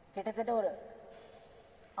 கிட்டத்தட்ட ஒரு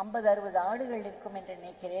 50-60 ஆடுகள் இருக்கும் என்று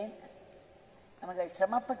நினைக்கிறேன். நமக்கு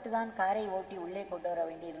சிரமப்பட்டு தான் காரை ஓட்டி உள்ளே கொண்டு வர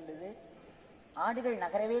வேண்டியிருந்தது. ஆடுகள்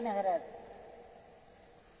நகரவே நகராது.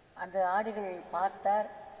 அந்த ஆடுகள் பார்த்தார்.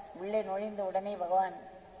 உள்ளே நுழைந்த உடனே பகவான்,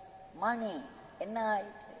 மாணி என்ன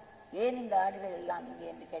ஆயிற்று, ஏன் இந்த ஆடுகள் எல்லாம் இங்கே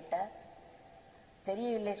என்று கேட்டார்.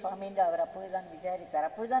 தெரியவில்லை சுவாமி என்று அவர் அப்பொழுதுதான் விசாரித்தார்.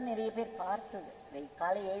 அப்பொழுதுதான் நிறைய பேர் பார்த்தது. இதை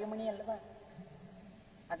காலை 7 மணி அல்லவா.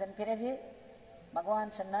 அதன் பிறகு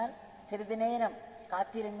பகவான் சொன்னார், சிறிது நேரம்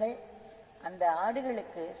காத்திருங்கள், அந்த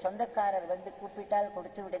ஆடுகளுக்கு சொந்தக்காரர் வந்து கூப்பிட்டால்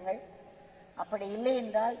கொடுத்து விடுங்கள். அப்படி இல்லை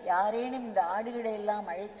என்றால் யாரேனும் இந்த ஆடுகளை எல்லாம்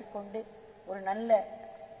அழைத்து கொண்டு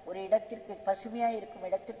ஒரு இடத்திற்கு, பசுமையாக இருக்கும்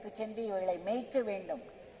இடத்திற்கு சென்று இவைகளை மேய்க்க வேண்டும்.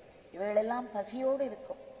 இவைகளெல்லாம் பசியோடு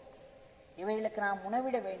இருக்கும். இவைகளுக்கு நாம்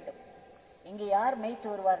உணவிட வேண்டும். இங்கே யார் மேய்த்து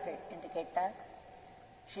வருவார்கள் என்று கேட்டார்.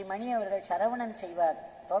 ஸ்ரீ மணி அவர்கள் சரவணன் செய்வார்,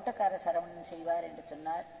 தோட்டக்கார சரவணன் செய்வார் என்று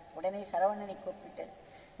சொன்னார். உடனே சரவணனை கூப்பிட்டு,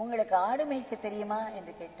 உங்களுக்கு ஆடு மேய்க்க தெரியுமா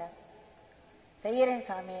என்று கேட்டார். செய்கிறேன்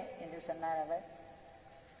சாமி என்று சொன்னார் அவர்.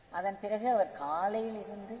 அதன் பிறகு அவர் காலையில்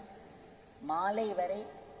இருந்து மாலை வரை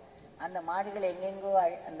அந்த மாடுகளை எங்கெங்கோ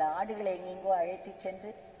அந்த ஆடுகளை எங்கெங்கோ அழைத்து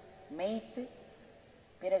சென்று மேய்த்து,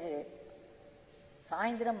 பிறகு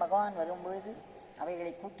சாயந்தரம் பகவான் வரும்பொழுது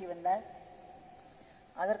அவைகளை கூட்டி வந்தார்.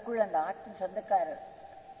 அதற்குள் அந்த ஆட்டின் சொந்தக்காரர்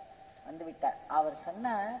வந்துவிட்டார். அவர்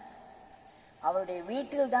சொன்னார், அவருடைய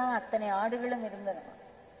வீட்டில் தான் அத்தனை ஆடுகளும் இருந்தன.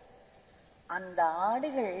 அந்த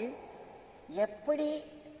ஆடுகள் எப்படி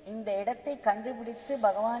இந்த இடத்தை கண்டுபிடித்து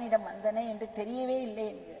பகவானிடம் வந்தன என்று தெரியவே இல்லை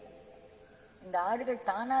என்று. இந்த ஆடுகள்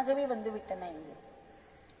தானாகவே வந்துவிட்டன. இங்கு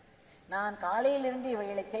நான் காலையிலிருந்து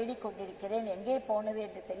இவைகளை தேடிக்கொண்டிருக்கிறேன், எங்கே போனது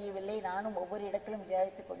என்று தெரியவில்லை. நானும் ஒவ்வொரு இடத்திலும்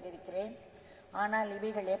விசாரித்துக் கொண்டிருக்கிறேன். ஆனால்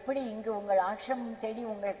இவைகள் எப்படி இங்கு உங்கள் ஆசிரமம் தேடி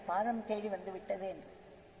உங்கள் பாதம் தேடி வந்துவிட்டது என்று.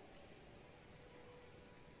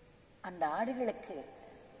 அந்த ஆடுகளுக்கு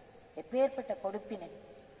எப்பேற்பட்ட கொடுப்பினை!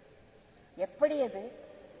 எப்படி அது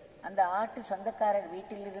அந்த ஆட்டு சொந்தக்காரர்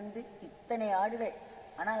வீட்டிலிருந்து இத்தனை ஆடுகள்.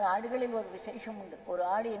 ஆனால் ஆடுகளில் ஒரு விசேஷம் உண்டு. ஒரு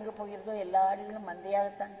ஆடு எங்கு போகிறதோ எல்லா ஆடுகளும்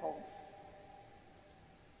மந்தையாகத்தான் போகும்.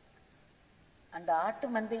 அந்த ஆட்டு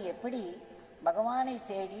மந்தை எப்படி பகவானை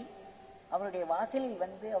தேடி அவருடைய வாசலில்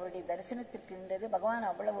வந்து அவருடைய தரிசனத்திற்கு நின்றது. பகவான்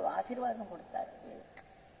அவ்வளவு ஆசீர்வாதம் கொடுத்தார்.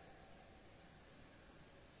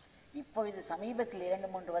 இப்பொழுது சமீபத்தில்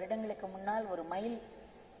 2-3 வருடங்களுக்கு முன்னால் ஒரு மயில்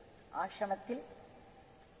ஆசிரமத்தில்,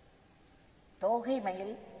 தோகை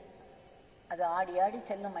மயில், அது ஆடி ஆடி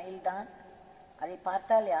செல்லும் மயில்தான். அதை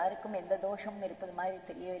பார்த்தால் யாருக்கும் எந்த தோஷமும் இருப்பது மாதிரி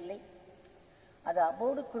தெரியவில்லை. அது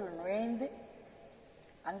அபோர்டுக்குள் நுழைந்து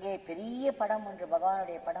அங்கே பெரிய படம் ஒன்று,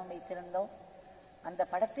 பகவானுடைய படம் வைத்திருந்தோம். அந்த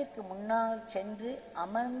படத்திற்கு முன்னால் சென்று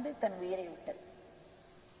அமர்ந்து தன் உயிரை விட்டது.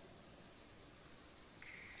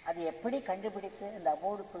 அது எப்படி கண்டுபிடித்து அந்த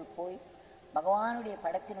அபோர்டுக்குள் போய் பகவானுடைய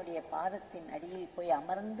படத்தினுடைய பாதத்தின் அடியில் போய்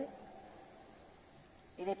அமர்ந்து,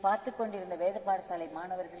 இதை பார்த்து கொண்டிருந்த வேத பாடசாலை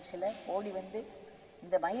மாணவர்கள் சிலர் ஓடி வந்து,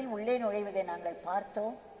 இந்த மயில் உள்ளே நுழைவதை நாங்கள்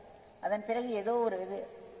பார்த்தோம். அதன் பிறகு ஏதோ ஒரு இது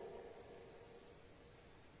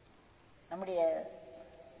நம்முடைய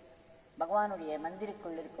பகவானுடைய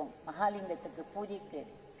மந்திருக்குள் இருக்கும் மகாலிங்கத்துக்கு பூஜைக்கு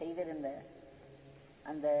செய்திருந்த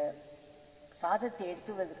அந்த சாதத்தை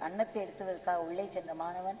எடுத்துவதற்கு, அன்னத்தை எடுத்துவதற்காக உள்ளே சென்ற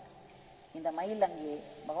மாணவன் இந்த மயில் அங்கே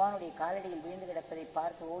பகவானுடைய காலடியில் விழுந்து கிடப்பதை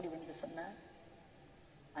பார்த்து ஓடி வந்து சொன்னார்.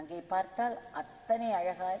 அங்கே பார்த்தால் அத்தனை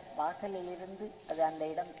அழகாய் வாசலில் இருந்து அது அந்த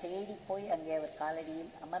இடம் தேடி போய் அங்கே அவர்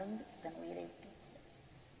காலடியில் அமர்ந்து தன் உயிரை விட்டு.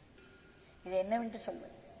 இது என்னவென்று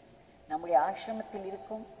சொல்வது? நம்முடைய ஆசிரமத்தில்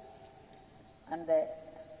இருக்கும் அந்த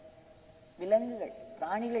விலங்குகள்,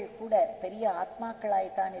 பிராணிகள் கூட பெரிய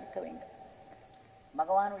ஆத்மாக்களாய்த்தான் இருக்க வேண்டும்.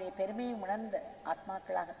 பகவானுடைய பெருமையை உணர்ந்த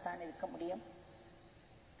ஆத்மாக்களாகத்தான் இருக்க முடியும்.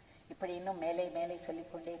 இப்படி இன்னும் மேலே மேலே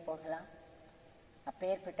சொல்லிக்கொண்டே போகலாம்.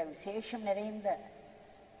 அப்பேற்பட்ட விசேஷம் நிறைந்த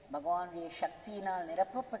பகவானுடைய சக்தியினால்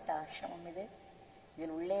நிரப்பப்பட்ட ஆசிரமம் இது.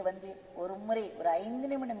 இதில் உள்ளே வந்து ஒரு முறை ஒரு 5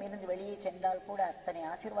 நிமிடம் இருந்து வெளியே சென்றால் கூட அத்தனை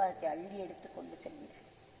ஆசீர்வாதத்தை அள்ளி எடுத்து கொண்டு செல்வீர்கள்.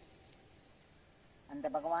 அந்த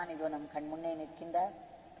பகவான் இதோ நம் கண் முன்னே நிற்கின்றார்.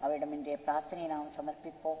 அவரிடம் இன்றைய பிரார்த்தனை நாம்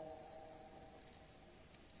சமர்ப்பிப்போம்.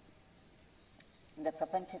 இந்த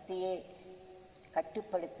பிரபஞ்சத்தையே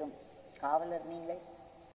கட்டுப்படுத்தும் காவலர் நீங்கள்.